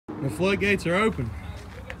The floodgates are open.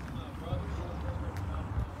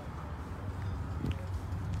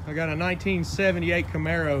 I got a 1978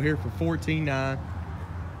 Camaro here for $14,900.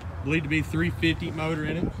 Believed to be 350 motor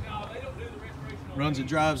in it. Runs and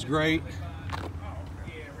drives great.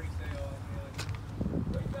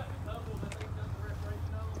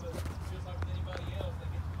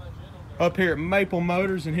 Up here at Maple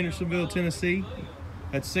Motors in Hendersonville, Tennessee.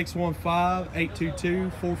 At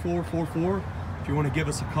 615-822-4444. If you want to give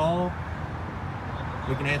us a call,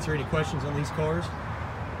 we can answer any questions on these cars.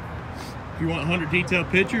 If you want 100 detailed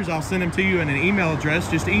pictures, I'll send them to you in an email address.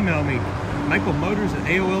 Just email me,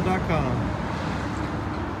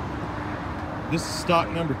 maplemotors@aol.com. This is stock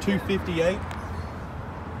number 258.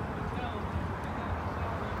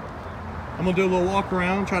 I'm gonna do a little walk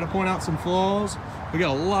around, try to point out some flaws. We got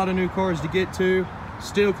a lot of new cars to get to.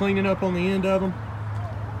 Still cleaning up on the end of them.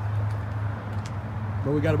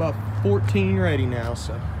 But we got about 14 ready now,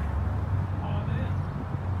 so.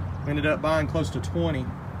 Ended up buying close to 20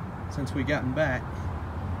 since we gotten back.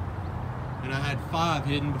 And I had 5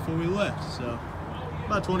 hidden before we left, so.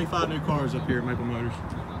 About 25 new cars up here at Maple Motors.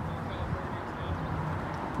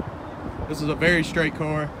 This is a very straight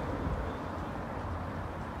car.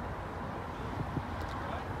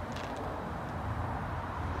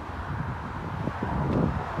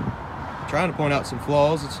 Trying to point out some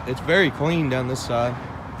flaws. It's very clean down this side.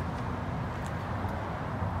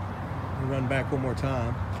 I'll run back one more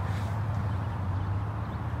time.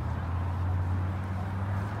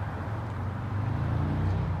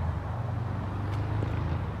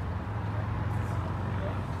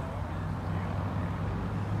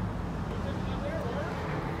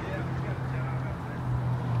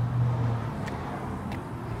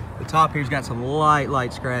 The top here's got some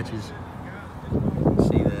light scratches.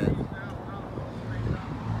 See that?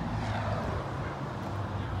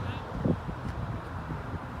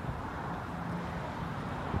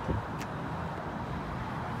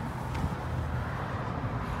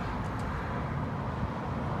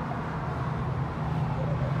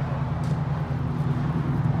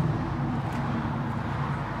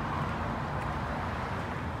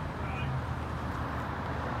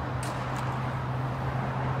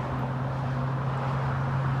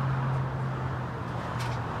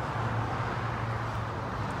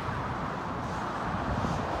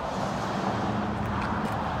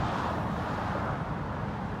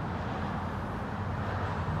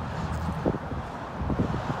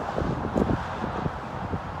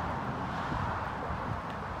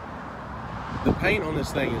 The paint on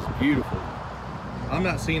this thing is beautiful. I'm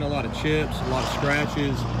not seeing a lot of chips, a lot of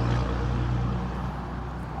scratches.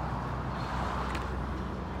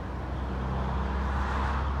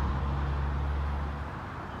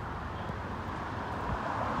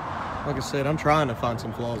 Like I said, I'm trying to find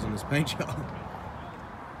some flaws in this paint job.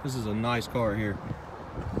 This is a nice car here.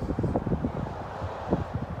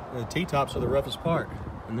 The T-tops are the roughest part,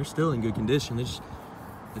 and they're still in good condition.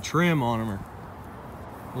 The trim on them are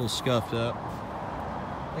a little scuffed up.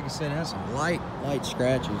 Like I said, it has some light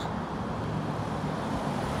scratches.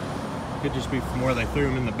 Could just be from where they threw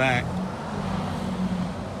them in the back.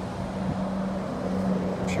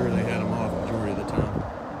 I'm sure they had them off majority of the time.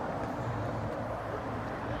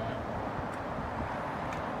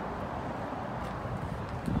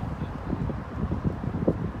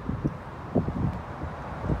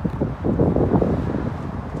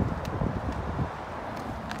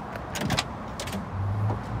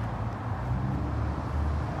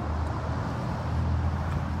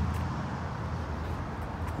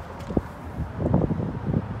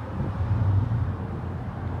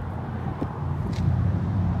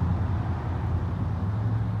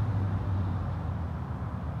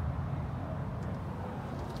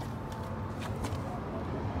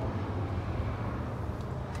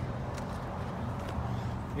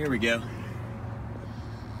 Here we go.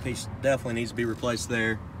 Piece definitely needs to be replaced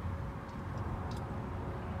there.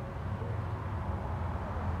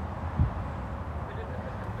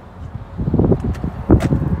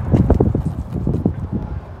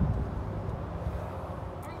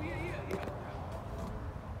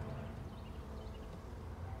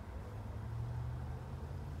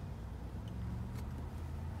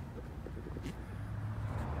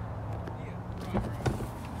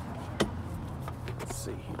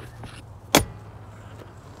 See here.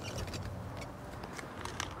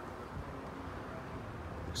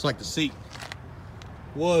 Looks like the seat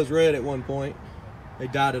was red at one point. They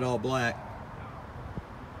dyed it all black.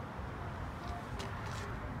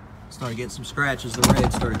 Started getting some scratches. The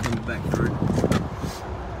red started coming back through.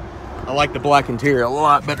 I like the black interior a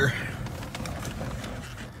lot better.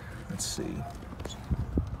 Let's see.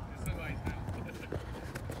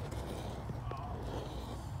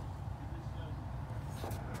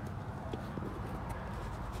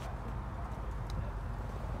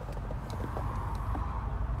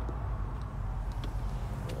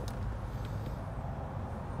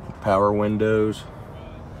 Power windows.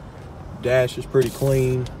 Dash is pretty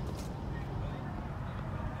clean.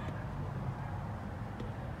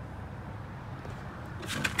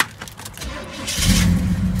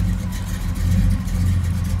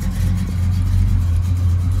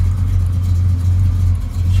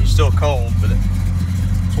 She's still cold, but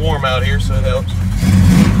it's warm out here, so it helps.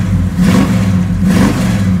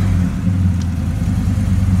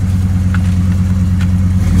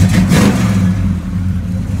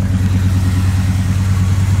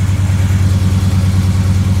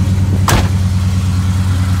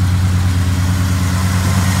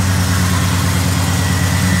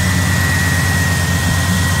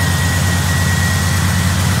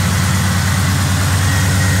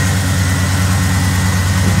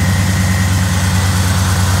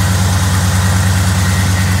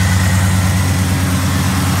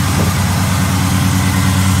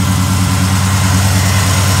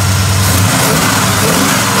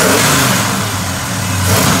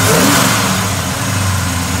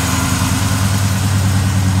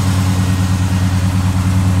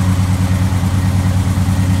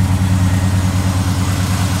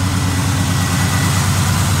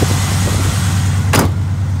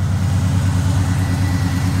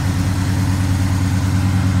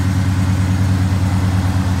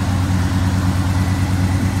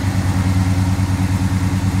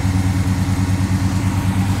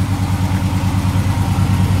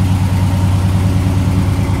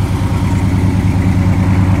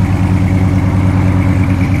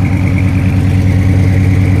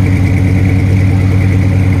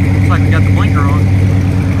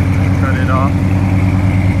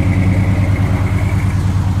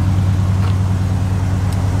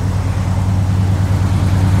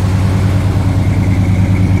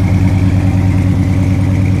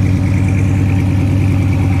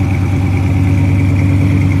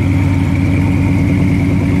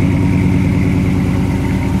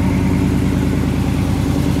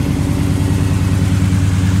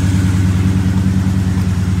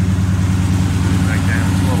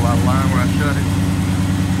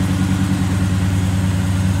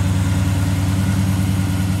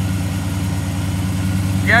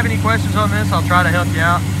 If you have any questions on this, I'll try to help you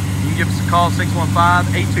out. You can give us a call,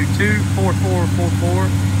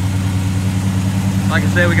 615-822-4444. Like I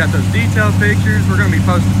said, we got those detailed pictures. We're going to be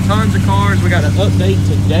posting tons of cars. We got an update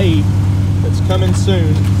today that's coming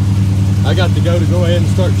soon. I got to go ahead and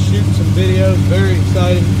start shooting some videos. Very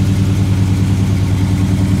exciting.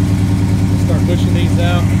 Start pushing these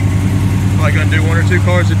out. Probably going to do 1 or 2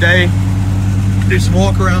 cars a day. Do some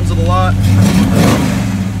walk-arounds of the lot.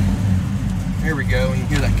 Here we go, and you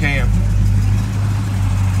hear that cam.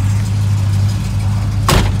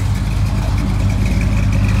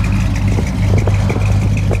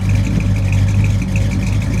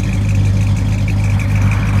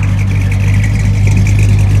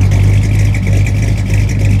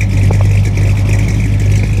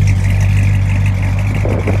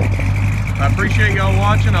 I appreciate y'all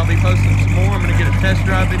watching. I'll be posting some more. I'm going to get a test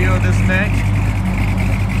drive video of this next.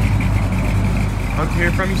 Hope to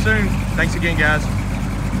hear from you soon. Thanks again, guys.